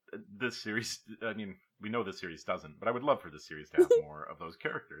for this series. I mean, we know the series doesn't, but I would love for this series to have more of those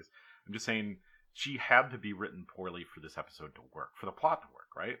characters. I'm just saying she had to be written poorly for this episode to work, for the plot to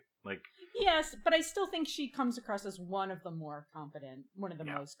work, right? Like, yes, but I still think she comes across as one of the more competent, one of the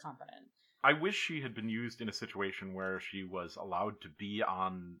most competent. I wish she had been used in a situation where she was allowed to be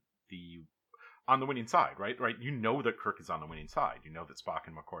on the winning side, right? Right? You know that Kirk is on the winning side. You know that Spock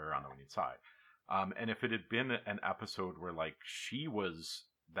and McCoy are on the winning side. And if it had been an episode where, like, she was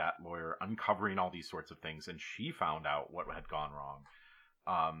that lawyer uncovering all these sorts of things and she found out what had gone wrong,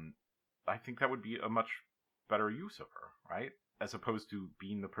 I think that would be a much better use of her, right? As opposed to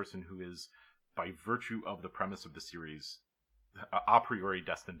being the person who is, by virtue of the premise of the series, a priori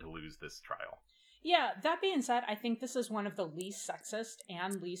destined to lose this trial. Yeah, that being said, I think this is one of the least sexist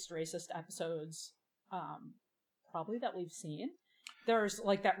and least racist episodes probably that we've seen. There's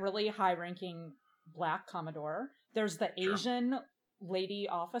like that really high-ranking black Commodore. There's the Asian lady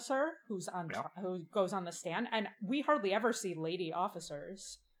officer who goes on the stand, and we hardly ever see lady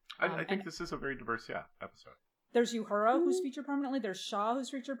officers. I think this is a very diverse episode. There's Uhura, who's featured prominently. There's Shaw, who's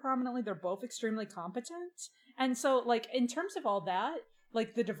featured prominently. They're both extremely competent. And so, like, in terms of all that,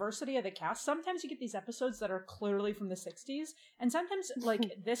 like, the diversity of the cast, sometimes you get these episodes that are clearly from the 60s. And sometimes, like,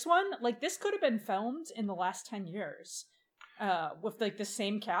 this one, like, this could have been filmed in the last 10 years with, like, the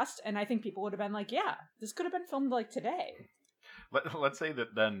same cast. And I think people would have been like, yeah, this could have been filmed, like, today. Let's say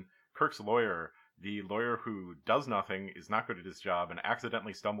that then Kirk's lawyer, the lawyer who does nothing, is not good at his job, and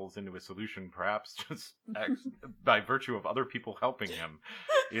accidentally stumbles into a solution, perhaps just by virtue of other people helping him,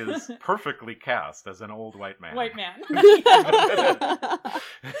 is perfectly cast as an old white man.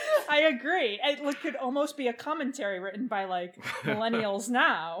 I agree. It could almost be a commentary written by, like, millennials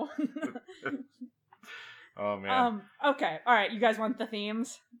now. Oh, man. Okay. All right. You guys want the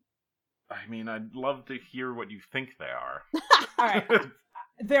themes? I mean, I'd love to hear what you think they are. All right.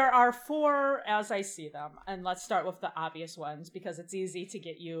 There are 4 as I see them, and let's start with the obvious ones because it's easy to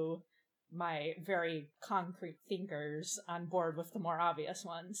get you, my very concrete thinkers, on board with the more obvious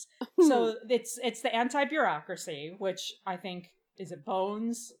ones. So it's the anti-bureaucracy, which I think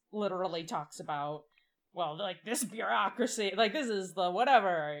Bones literally talks about. Well, like, this bureaucracy, like, this is the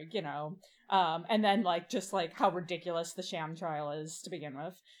whatever, you know. And then, like, just, like, how ridiculous the sham trial is to begin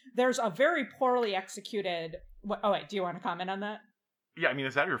with. There's a very poorly executed... Oh, wait, do you want to comment on that? Yeah, I mean,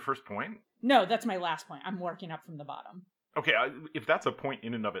 is that your first point? No, that's my last point. I'm working up from the bottom. Okay, if that's a point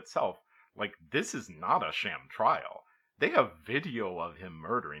in and of itself, like, this is not a sham trial. They have video of him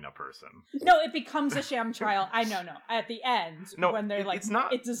murdering a person. No, it becomes a sham trial. I know. At the end, when they're like, it's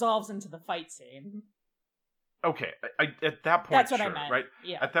not... it dissolves into the fight scene. Okay, at that point, that's what I meant. Right?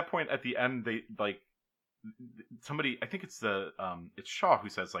 Yeah. At that point, at the end, they, like, somebody, I think it's it's Shaw who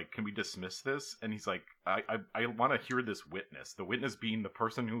says, like, can we dismiss this? And he's like, I want to hear this witness. The witness being the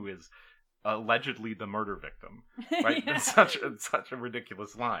person who is allegedly the murder victim, right? Yeah. It's such a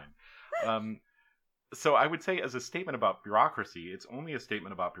ridiculous line. So I would say, as a statement about bureaucracy, it's only a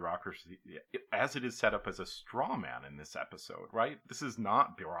statement about bureaucracy as it is set up as a straw man in this episode, right? This is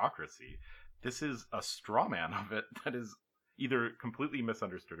not bureaucracy. This is a straw man of it that is either completely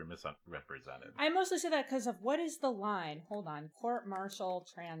misunderstood or misrepresented. I mostly say that because of what is the line? Hold on. Court-martial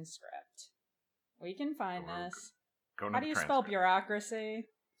transcript. We can find this. How do you spell bureaucracy?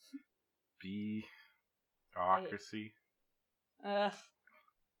 Bureaucracy.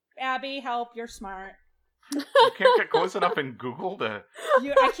 Abby, help. You're smart. You can't get close enough in Google to...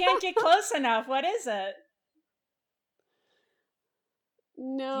 I can't get close enough. What is it?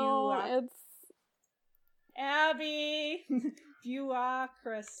 No, it's... Abby!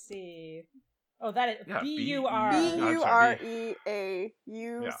 Bureaucracy. Oh, that is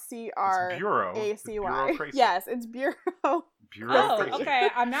Bureaucracy. Yes, it's bureau. Oh, okay.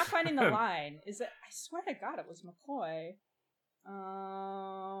 I'm not finding the line. Is it? I swear to God, it was McCoy.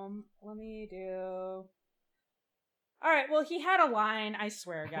 Let me do... All right, well, he had a line. I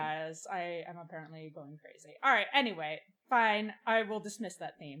swear, guys. I am apparently going crazy. All right, anyway, fine. I will dismiss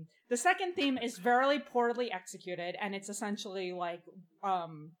that theme. The second theme is very poorly executed, and it's essentially like,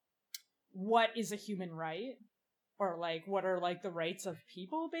 what is a human right? Or, like, what are, like, the rights of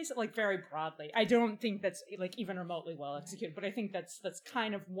people, basically? Like, very broadly. I don't think that's, like, even remotely well executed, but I think that's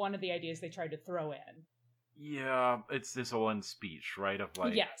kind of one of the ideas they tried to throw in. Yeah, it's this whole end speech, right? Of,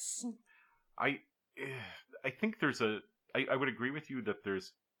 like... Yes. I think there's I would agree with you that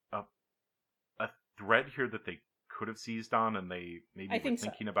there's a thread here that they could have seized on, and they maybe were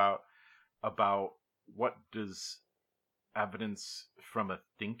thinking about what does evidence from a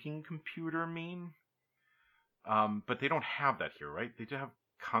thinking computer mean? But they don't have that here, right? They do have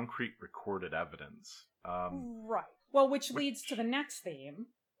concrete recorded evidence. Right. Well, which leads to the next theme,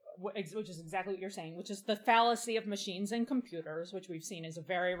 which is exactly what you're saying, which is the fallacy of machines and computers, which we've seen is a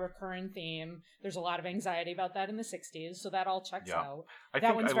very recurring theme. There's a lot of anxiety about that in the 60s, so that all checks out.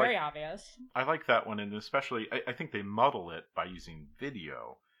 That one's very obvious. I like that one, and especially, I think they muddle it by using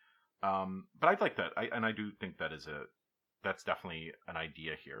video. But I'd like that, I do think that's definitely an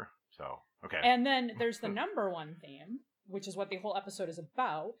idea here. So, okay. And then there's the number one theme, which is what the whole episode is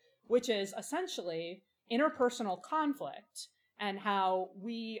about, which is essentially interpersonal conflict and how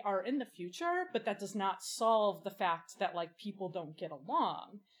we are in the future, but that does not solve the fact that, like, people don't get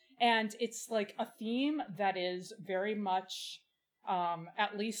along. And it's, like, a theme that is very much,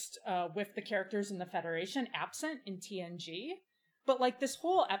 at least with the characters in the Federation, absent in TNG. But, like, this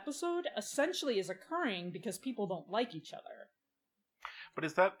whole episode essentially is occurring because people don't like each other. But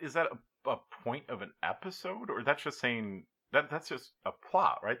is that a point of an episode, or that's just saying that's just a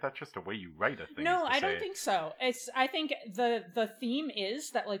plot, right? That's just a way you write a thing. No, I don't think so. I think the theme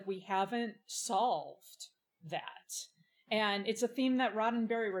is that, like, we haven't solved that. And it's a theme that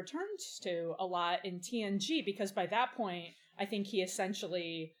Roddenberry returns to a lot in TNG, because by that point, I think he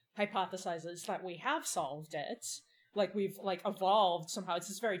essentially hypothesizes that we have solved it. Like, we've, like, evolved somehow. It's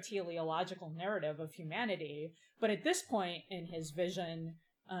this very teleological narrative of humanity. But at this point in his vision,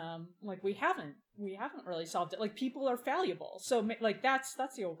 like, we haven't really solved it. Like, people are fallible. So, like, that's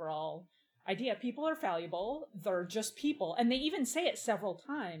the overall idea. People are fallible. They're just people. And they even say it several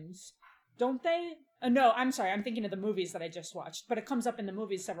times, don't they? No, I'm sorry. I'm thinking of the movies that I just watched. But it comes up in the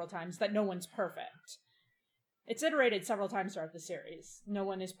movies several times that no one's perfect. It's iterated several times throughout the series. No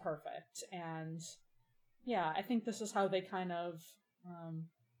one is perfect. And yeah, I think this is how they kind of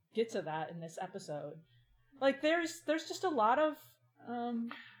get to that in this episode. Like, there's just a lot of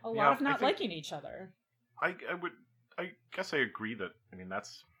not liking each other. I guess I agree that, I mean,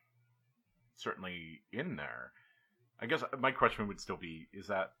 that's certainly in there. I guess my question would still be, is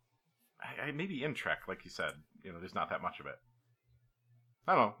that maybe in Trek, like you said, there's not that much of it.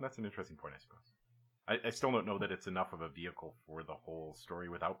 I don't know. That's an interesting point, I suppose. I still don't know that it's enough of a vehicle for the whole story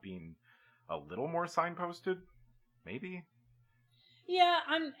without being a little more signposted, maybe. Yeah,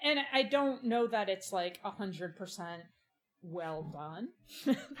 and I don't know that it's like 100% well done.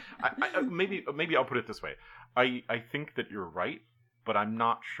 maybe I'll put it this way. I think that you're right, but I'm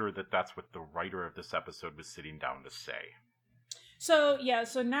not sure that that's what the writer of this episode was sitting down to say. So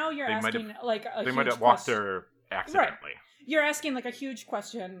now you're asking like a they might have walked there accidentally. Right. You're asking like a huge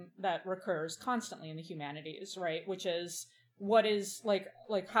question that recurs constantly in the humanities, right? Which is, what is like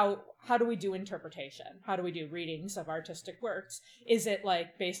how do we do interpretation? How do we do readings of artistic works? Is it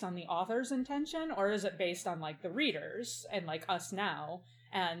like based on the author's intention, or is it based on like the readers and like us now?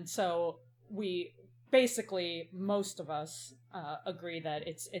 And so we basically, most of us agree that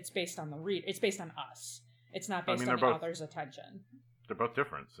it's based on it's based on us. It's not based on the author's attention. They're both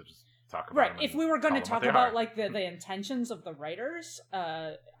different, so just talk about right. If we were going to talk about like the intentions of the writers,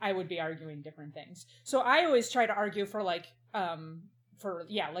 I would be arguing different things. So I always try to argue for like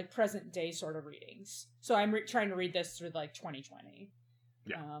like present day sort of readings. So I'm trying to read this through like 2020.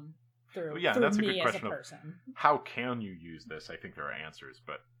 Yeah. Through that's me a good question as a person. How can you use this? I think there are answers,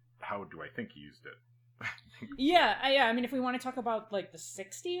 but how do I think you used it? Yeah. I mean, if we want to talk about like the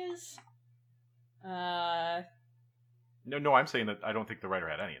 60s, No, I'm saying that I don't think the writer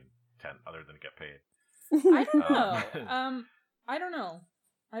had any intent other than to get paid. I don't know. I don't know.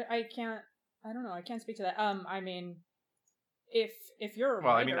 I can't. I don't know. I can't speak to that. I mean, if you're a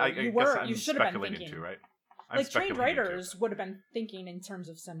writer, you should have been thinking too, right? Like trained writers would have been thinking in terms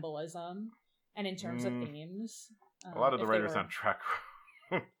of symbolism and in terms of themes. A lot of the writers on Trek,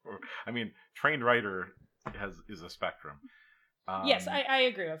 I mean, trained writer is a spectrum. Yes, I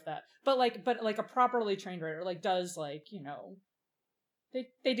agree with that. But like a properly trained writer like does like,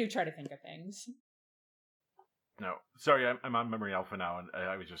 they do try to think of things. No, sorry, I'm on Memory Alpha now, and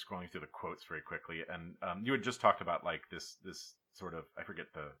I was just scrolling through the quotes very quickly, and you had just talked about like this sort of, I forget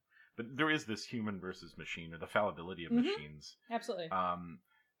but there is this human versus machine, or the fallibility of machines. Absolutely.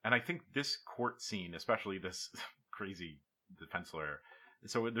 And I think this court scene, especially this crazy defense lawyer.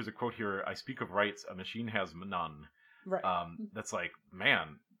 So there's a quote here: "I speak of rights, a machine has none." Right. That's like,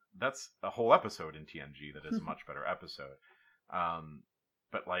 man, that's a whole episode in TNG that is a much better episode.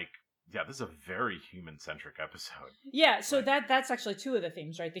 But like, yeah, this is a very human-centric episode. Yeah, so that's actually two of the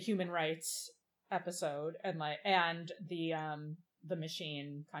themes, right? The human rights episode and the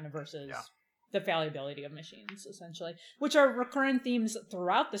machine kind of versus the fallibility of machines, essentially, which are recurrent themes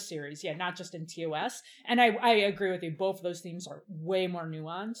throughout the series. Yeah, not just in TOS. And I agree with you. Both of those themes are way more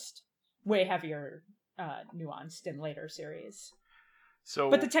nuanced, way heavier nuanced in later series.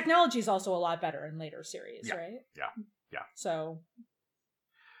 But the technology is also a lot better in later series, right? Yeah. So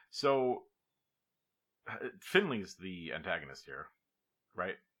Finley's the antagonist here,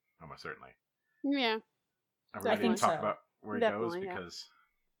 right? Almost certainly. Yeah. Are we ready to talk about where he goes?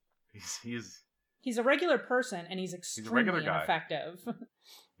 Because he's a regular person and he's extremely ineffective.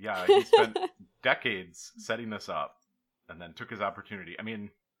 Yeah, he spent decades setting this up and then took his opportunity. I mean,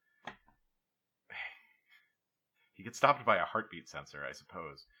 he gets stopped by a heartbeat sensor, I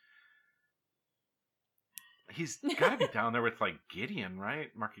suppose. He's got to be down there with, like, Gideon, right?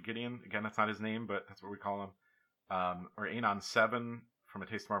 Marky Gideon. Again, that's not his name, but that's what we call him. Or Anon 7 from A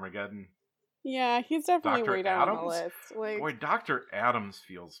Taste of Armageddon. Yeah, he's definitely Dr. way down Adams? on the list. Like... Boy, Dr. Adams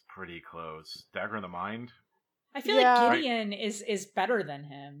feels pretty close. Dagger in the Mind. I feel like Gideon is better than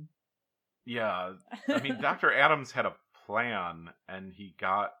him. Yeah. I mean, Dr. Adams had a plan, and he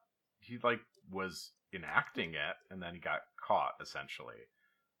was enacting it, and then he got caught, essentially.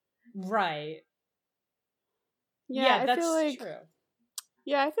 Right. Yeah, that's feel true.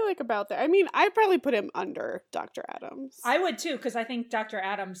 Yeah, I feel like about that. I mean, I'd probably put him under Dr. Adams. I would too, because I think Dr.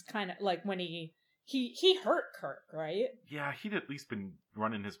 Adams kind of, like, when he hurt Kirk, right? Yeah, he'd at least been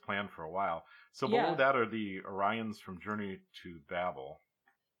running his plan for a while. So below that are the Orions from Journey to Babel.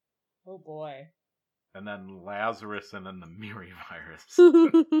 Oh boy. And then Lazarus, and then the Miri virus.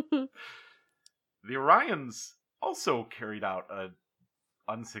 The Orions also carried out a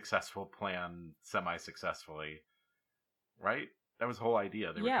unsuccessful plan semi-successfully, right? That was the whole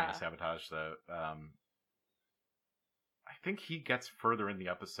idea. They were trying to sabotage the... I think he gets further in the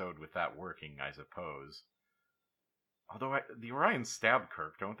episode with that working, I suppose. Although the Orions stab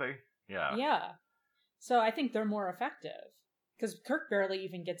Kirk, don't they? Yeah. Yeah. So I think they're more effective. Because Kirk barely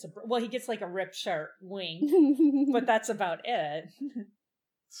even gets he gets like a rip shirt wink, but that's about it.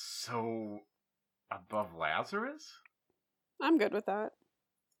 So, above Lazarus? I'm good with that.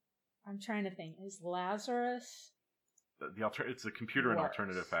 I'm trying to think. Is Lazarus... It's a computer and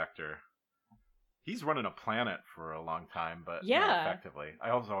alternative factor. He's running a planet for a long time, but not effectively. I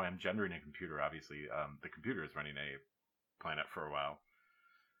also am gendering a computer, obviously. The computer is running a planet for a while.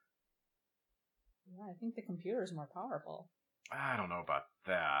 Yeah, I think the computer is more powerful. I don't know about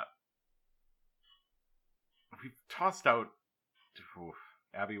that. We've tossed out...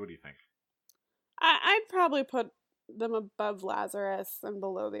 Abby, what do you think? I'd probably put them above Lazarus and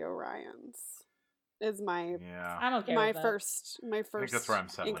below the Orions. Is my I'm okay my with that. first I think that's where I'm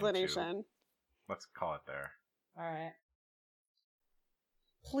settling inclination. To. Let's call it there. All right.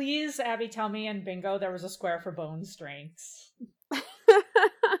 Please, Abby, tell me in bingo there was a square for bone strengths.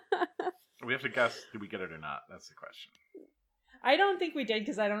 We have to guess, did we get it or not? That's the question. I don't think we did,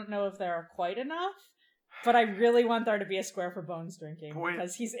 because I don't know if there are quite enough. But I really want there to be a square for Bones drinking,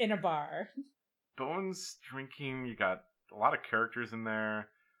 because he's in a bar. Bones drinking, you got a lot of characters in there.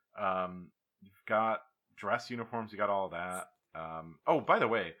 You've got dress uniforms, you got all that. Oh, by the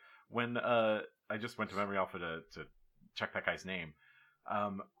way, when I just went to Memory Alpha to check that guy's name,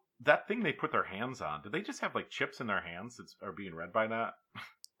 that thing they put their hands on, did they just have like chips in their hands that are being read by that?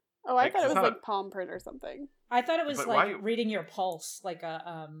 Oh, I thought it was like palm print or something. I thought it was like reading your pulse, like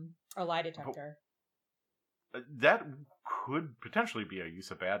a lie detector. That could potentially be a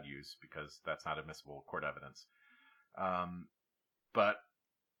use of bad use, because that's not admissible court evidence. But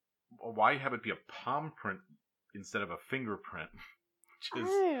why have it be a palm print instead of a fingerprint?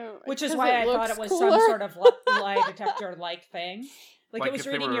 Which is why I thought it was cooler. Some sort of lie detector-like thing. Like it was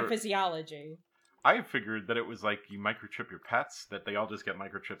reading your physiology. I figured that it was like you microchip your pets, that they all just get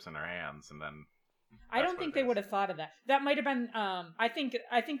microchips in their hands, and then... I don't think they would have thought of that. That might have been... I think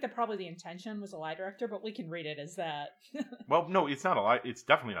that probably the intention was a lie detector, but we can read it as that. Well, no, it's not a lie. It's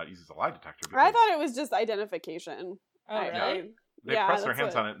definitely not used as a lie detector. I thought it was just identification. Oh, really? They press their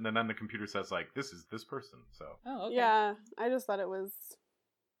hands on it, and then the computer says, like, this is this person, so... Oh, okay. Yeah, I just thought it was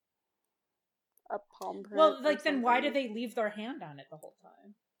a palm print. Well, like, then why did they leave their hand on it the whole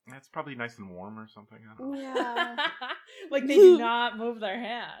time? It's probably nice and warm or something. I don't know. Yeah. Like, they do not move their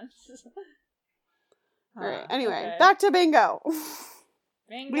hands. Alright, anyway, back to bingo.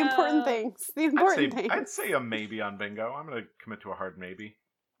 Bingo. The important things. I'd say a maybe on bingo. I'm going to commit to a hard maybe.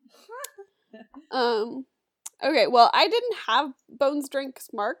 Okay, well, I didn't have Bones drinks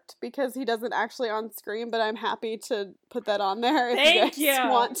marked because he doesn't actually on screen, but I'm happy to put that on there if you guys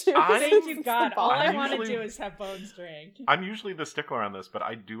want to. Thank you, God. All I want to do is have Bones drink. I'm usually the stickler on this, but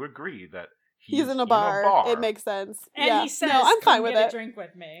I do agree that He's in a bar. It makes sense. And he says, no, I'm fine with it. A drink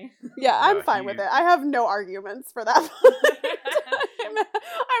with me. Yeah, I'm fine with it. I have no arguments for that.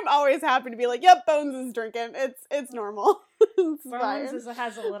 I'm always happy to be like, yep, Bones is drinking. It's normal. It's Bones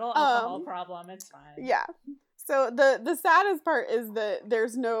has a little alcohol problem. It's fine. Yeah. So the saddest part is that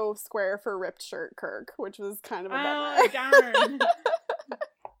there's no square for ripped shirt Kirk, which was kind of a bummer. Oh, darn.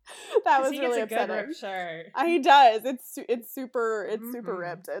 That was really upsetting. Good ripped shirt. He does. It's super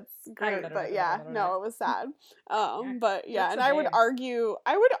ripped. It's great, but yeah, no, it was sad. But yeah, and I would argue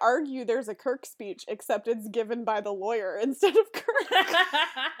there's a Kirk speech, except it's given by the lawyer instead of Kirk.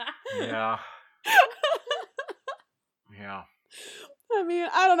 Yeah. Yeah. I mean,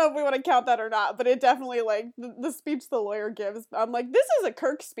 I don't know if we want to count that or not, but it definitely, like, the speech the lawyer gives, I'm like, this is a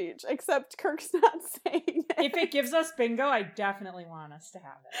Kirk speech, except Kirk's not saying it. If it gives us bingo, I definitely want us to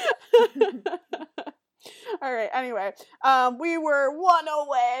have it. All right, anyway, we were one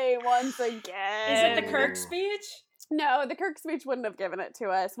away once again. Is it the Kirk speech? No, the Kirk speech wouldn't have given it to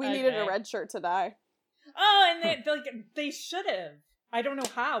us. We needed a red shirt to die. Oh, and they should have. I don't know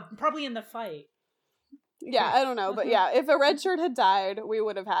how. Probably in the fight. Yeah, I don't know, but yeah, if a red shirt had died, we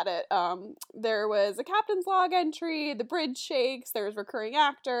would have had it. There was a captain's log entry, the bridge shakes, there's recurring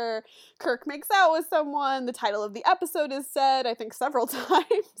actor, Kirk makes out with someone, the title of the episode is said, I think several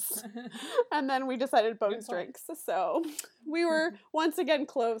times, and then we decided Bones drinks, so we were once again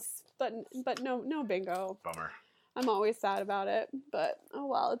close, but no bingo. Bummer. I'm always sad about it, but oh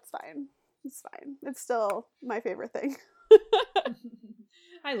well, it's fine. It's fine. It's still my favorite thing.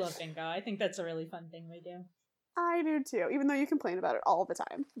 I love bingo. I think that's a really fun thing we do. I do too, even though you complain about it all the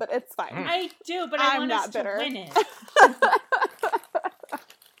time. But it's fine. I do, but I want us to win it.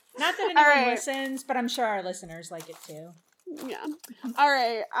 Not that anyone listens, but I'm sure our listeners like it too. Yeah. All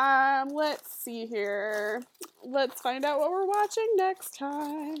right. Let's see here. Let's find out what we're watching next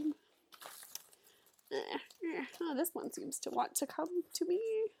time. Oh, this one seems to want to come to me.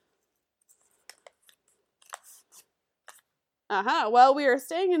 Well, we are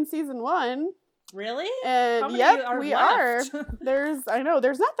staying in season 1. Really? And yep, we are. There's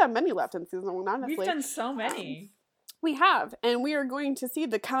not that many left in season 1, honestly. We've done so many. We have, and we are going to see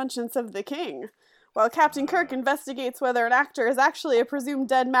the conscience of the king. While Captain Kirk investigates whether an actor is actually a presumed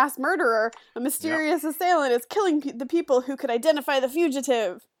dead mass murderer, a mysterious assailant is killing the people who could identify the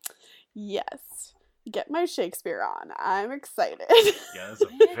fugitive. Yes. Get my Shakespeare on. I'm excited. Yeah, this is a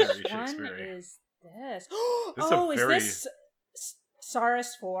very Shakespeare. Which one is this? Is this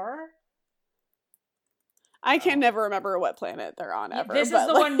Saris 4? I can never remember what planet they're on ever. This is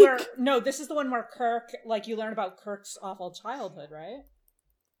the one where this is the one where Kirk, like, you learn about Kirk's awful childhood, right?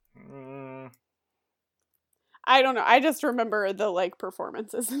 I don't know. I just remember the like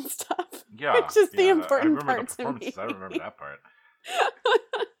performances and stuff. Yeah, it's just the important part to me. I remember that part.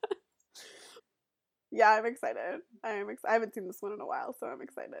 Yeah, I'm excited. I haven't seen this one in a while, so I'm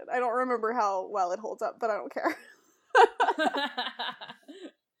excited. I don't remember how well it holds up, but I don't care.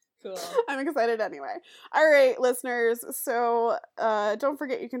 Cool. I'm excited anyway. All right, listeners. So don't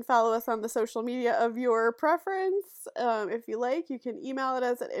forget you can follow us on the social media of your preference. If you like, you can email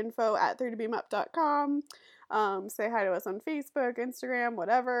us at info@3tobeamup.com. Say hi to us on Facebook, Instagram,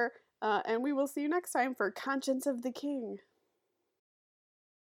 whatever. And we will see you next time for Conscience of the King.